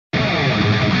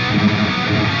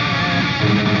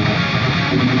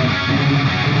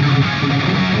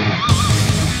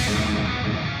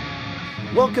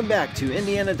Welcome back to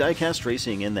Indiana Diecast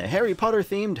Racing in the Harry Potter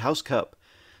themed House Cup.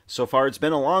 So far it's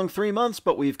been a long 3 months,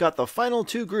 but we've got the final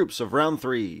 2 groups of round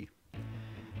 3.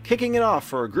 Kicking it off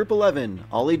for Group 11,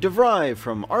 Ollie DeVry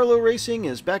from Arlo Racing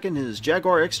is back in his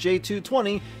Jaguar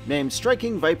XJ220 named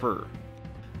Striking Viper.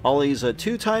 Ollie's a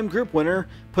 2-time group winner,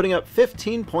 putting up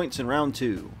 15 points in round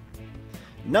 2.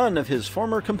 None of his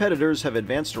former competitors have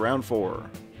advanced to round 4.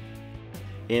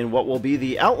 In what will be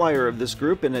the outlier of this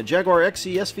group in a Jaguar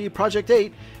XE-SV Project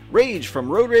 8, Rage from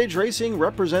Road Rage Racing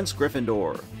represents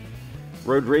Gryffindor.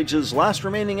 Road Rage's last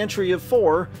remaining entry of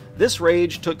 4, this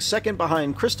Rage took second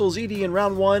behind Crystal's Edie in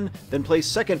round 1, then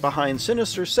placed second behind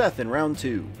Sinister Seth in round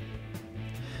 2.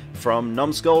 From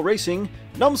Numbskull Racing,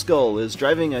 Numbskull is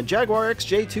driving a Jaguar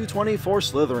XJ220 for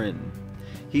Slytherin.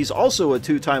 He's also a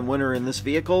 2-time winner in this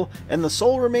vehicle and the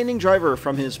sole remaining driver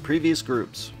from his previous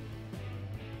groups.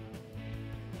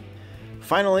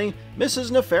 Finally, Mrs.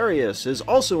 Nefarious is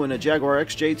also in a Jaguar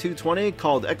XJ220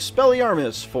 called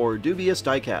Expelliarmus for Dubious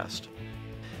Diecast.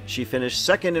 She finished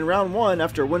second in round 1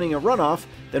 after winning a runoff,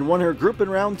 then won her group in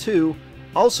round 2,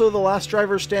 also the last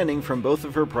driver standing from both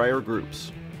of her prior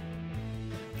groups.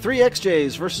 3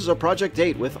 XJs versus a Project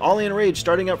 8 with Ollie and Rage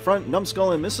starting up front,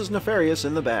 Numbskull and Mrs. Nefarious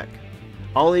in the back.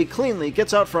 Ollie cleanly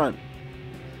gets out front.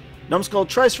 Numbskull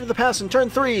tries for the pass in turn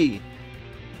 3.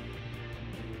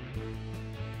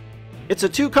 It's a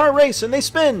 2-car race and they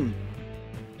spin!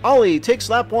 Ollie takes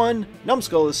lap 1,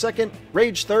 Numbskull is second,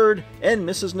 Rage third, and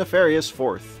Mrs. Nefarious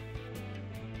fourth.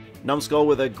 Numbskull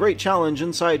with a great challenge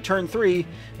inside turn 3,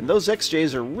 and those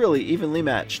XJs are really evenly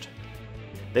matched.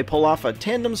 They pull off a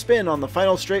tandem spin on the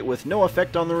final straight with no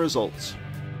effect on the results.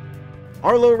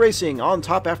 Arlo Racing on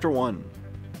top after 1.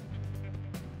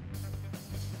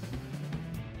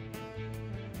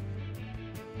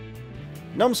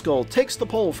 Numbskull takes the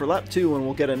pole for lap 2 and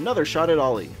will get another shot at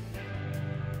Ollie.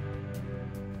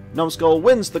 Numbskull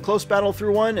wins the close battle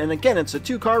through 1, and again it's a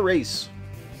 2-car race.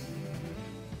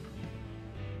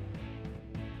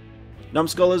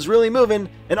 Numbskull is really moving,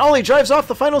 and Ollie drives off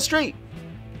the final straight.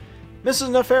 Mrs.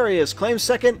 Nefarious claims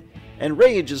second, and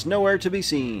Rage is nowhere to be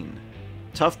seen.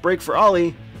 Tough break for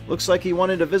Ollie. Looks like he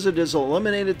wanted to visit his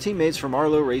eliminated teammates from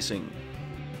Arlo Racing.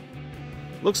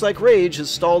 Looks like Rage has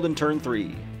stalled in turn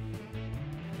 3.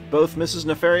 Both Mrs.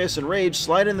 Nefarious and Rage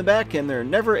slide in the back and they're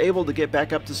never able to get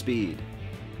back up to speed.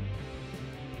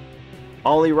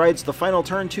 Ollie rides the final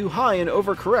turn too high and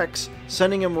overcorrects,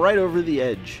 sending him right over the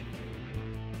edge.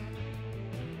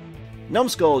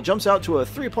 Numbskull jumps out to a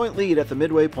 3-point lead at the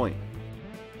midway point.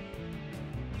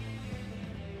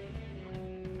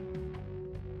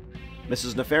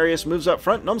 Mrs. Nefarious moves up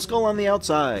front, Numbskull on the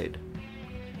outside.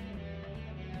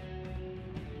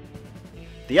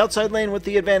 The outside lane with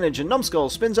the advantage, and Numbskull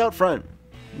spins out front.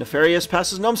 Nefarious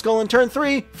passes Numbskull in turn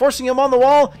 3, forcing him on the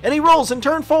wall, and he rolls in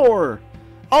turn 4.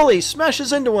 Ollie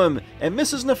smashes into him, and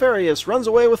Mrs. Nefarious runs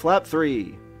away with lap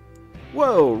 3.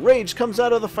 Whoa, Rage comes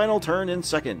out of the final turn in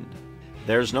second.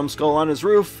 There's Numbskull on his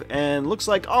roof, and looks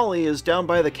like Ollie is down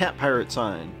by the Cat Pirate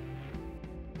sign.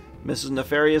 Mrs.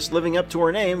 Nefarious living up to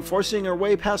her name, forcing her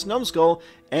way past Numbskull,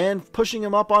 and pushing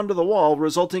him up onto the wall,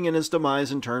 resulting in his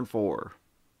demise in turn 4.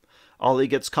 Ollie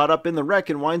gets caught up in the wreck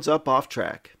and winds up off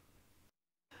track.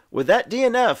 With that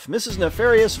DNF, Mrs.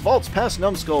 Nefarious vaults past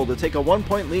Numbskull to take a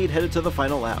 1-point lead headed to the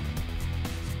final lap.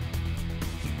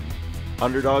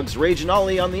 Underdogs Rage and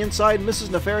Ollie on the inside, Mrs.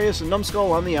 Nefarious and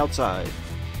Numbskull on the outside.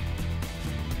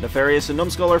 Nefarious and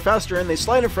Numbskull are faster and they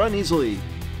slide in front easily.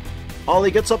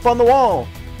 Ollie gets up on the wall.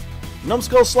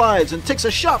 Numbskull slides and takes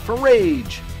a shot from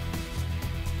Rage.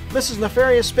 Mrs.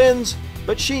 Nefarious spins,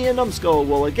 but she and Numbskull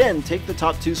will again take the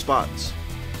top 2 spots.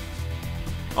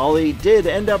 Ollie did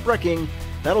end up wrecking.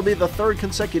 That'll be the 3rd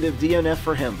consecutive DNF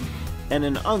for him, and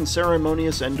an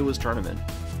unceremonious end to his tournament.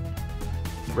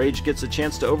 Rage gets a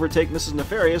chance to overtake Mrs.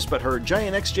 Nefarious, but her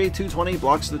giant XJ220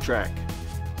 blocks the track.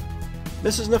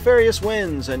 Mrs. Nefarious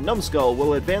wins, and Numbskull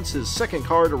will advance his 2nd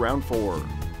car to round 4.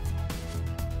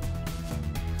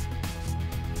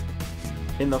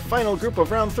 In the final group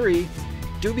of round 3,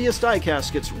 Dubious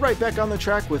Diecast gets right back on the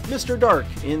track with Mr. Dark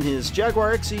in his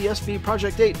Jaguar XE-SV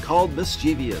Project 8 called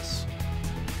Mischievous.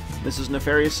 Mrs.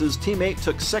 Nefarious's teammate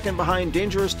took second behind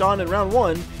Dangerous Dawn in round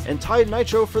 1 and tied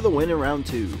Nitro for the win in round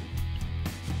 2.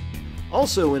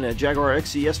 Also in a Jaguar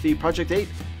XE-SV Project 8,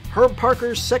 Herb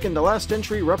Parker's second to last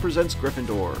entry represents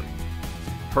Gryffindor.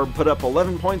 Herb put up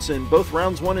 11 points in both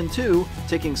rounds 1 and 2,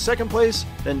 taking second place,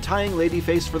 then tying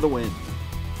Ladyface for the win.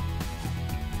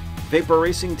 Vapor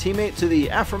Racing teammate to the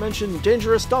aforementioned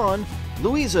Dangerous Dawn,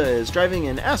 Louisa is driving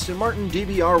an Aston Martin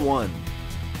DBR1.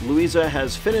 Louisa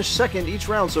has finished second each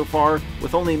round so far,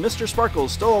 with only Mr.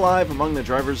 Sparkles still alive among the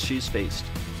drivers she's faced.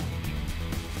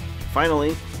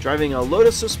 Finally, driving a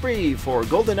Lotus Esprit for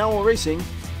Golden Owl Racing,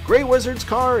 Grey Wizard's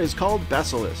car is called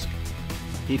Basilisk.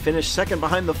 He finished second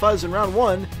behind the Fuzz in round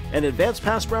 1 and advanced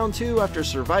past round 2 after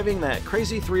surviving that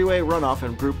crazy three-way runoff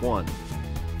in Group 1.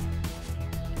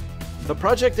 The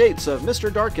Project 8s of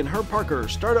Mr. Dark and Herb Parker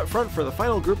start up front for the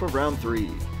final group of round 3.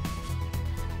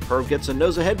 Herb gets a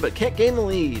nose ahead but can't gain the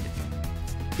lead.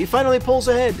 He finally pulls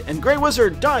ahead, and Grey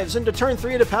Wizard dives into turn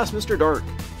 3 to pass Mr. Dark.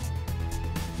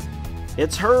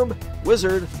 It's Herb,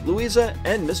 Wizard, Louisa,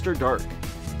 and Mr. Dark.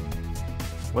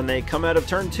 When they come out of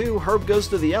turn 2, Herb goes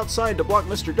to the outside to block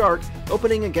Mr. Dark,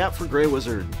 opening a gap for Grey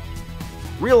Wizard.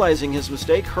 Realizing his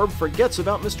mistake, Herb forgets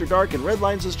about Mr. Dark and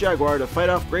redlines his Jaguar to fight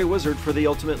off Grey Wizard for the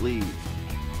ultimate lead.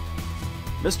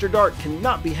 Mr. Dark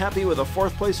cannot be happy with a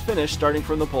 4th place finish starting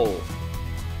from the pole.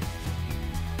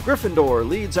 Gryffindor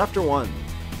leads after 1.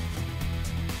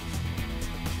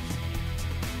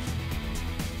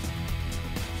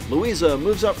 Louisa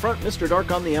moves up front, Mr.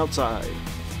 Dark on the outside.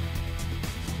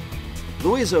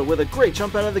 Louisa with a great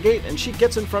jump out of the gate, and she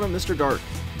gets in front of Mr. Dark.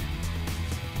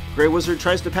 Grey Wizard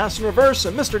tries to pass in reverse,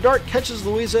 and Mr. Dark catches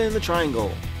Louisa in the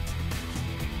triangle.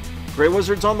 Grey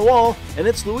Wizard's on the wall, and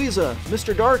it's Louisa.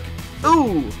 Mr. Dark,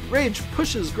 ooh! Rage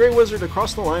pushes Grey Wizard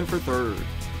across the line for 3rd.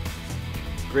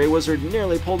 Grey Wizard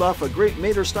nearly pulled off a great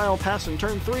Mater-style pass in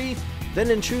turn 3, then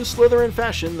in true Slytherin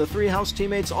fashion, the 3 house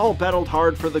teammates all battled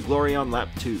hard for the glory on lap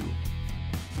 2.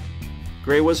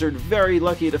 Grey Wizard very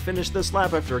lucky to finish this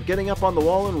lap after getting up on the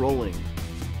wall and rolling.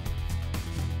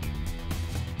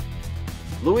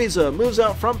 Louisa moves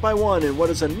out front by 1 in what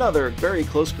is another very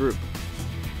close group.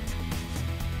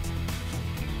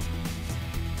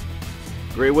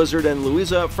 Grey Wizard and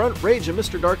Louisa up front, Rage and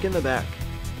Mr. Dark in the back.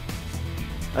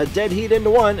 A dead heat into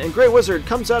 1, and Grey Wizard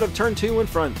comes out of turn 2 in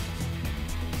front.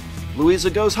 Louisa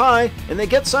goes high, and they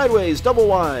get sideways, double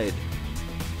wide.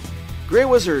 Grey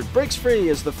Wizard breaks free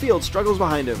as the field struggles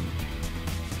behind him.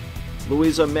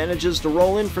 Louisa manages to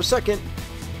roll in for 2nd,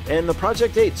 and the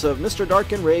Project 8s of Mr.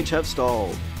 Dark and Rage have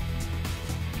stalled.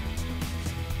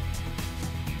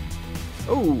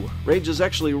 Oh, Rage has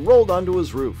actually rolled onto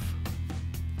his roof.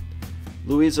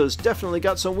 Louisa's definitely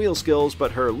got some wheel skills,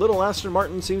 but her little Aston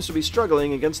Martin seems to be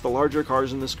struggling against the larger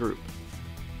cars in this group.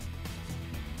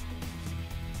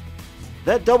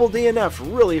 That double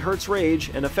DNF really hurts Rage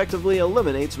and effectively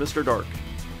eliminates Mr. Dark.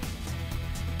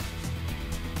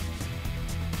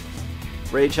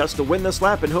 Rage has to win this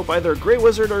lap and hope either Grey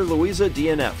Wizard or Louisa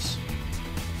DNFs.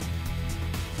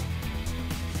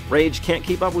 Rage can't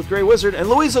keep up with Grey Wizard, and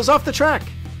Louisa's off the track!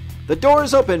 The door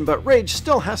is open, but Rage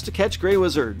still has to catch Grey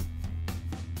Wizard.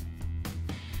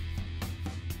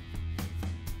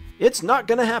 It's not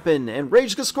gonna happen, and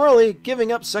Rage gets squirrely,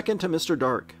 giving up 2nd to Mr.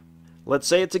 Dark. Let's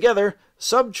say it together,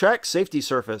 sub-track safety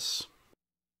surface.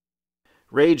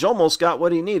 Rage almost got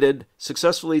what he needed,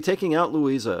 successfully taking out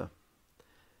Louisa.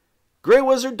 Grey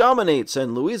Wizard dominates,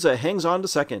 and Louisa hangs on to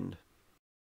 2nd.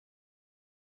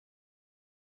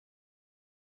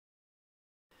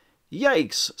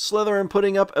 Yikes! Slytherin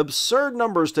putting up absurd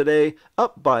numbers today,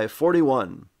 up by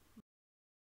 41.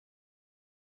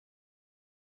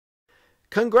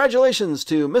 Congratulations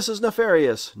to Mrs.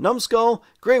 Nefarious, Numbskull,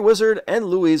 Grey Wizard, and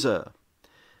Louisa.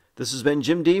 This has been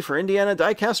Jim D for Indiana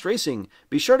Diecast Racing.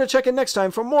 Be sure to check in next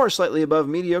time for more slightly above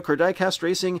mediocre diecast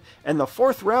racing and the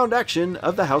 4th round action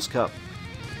of the House Cup.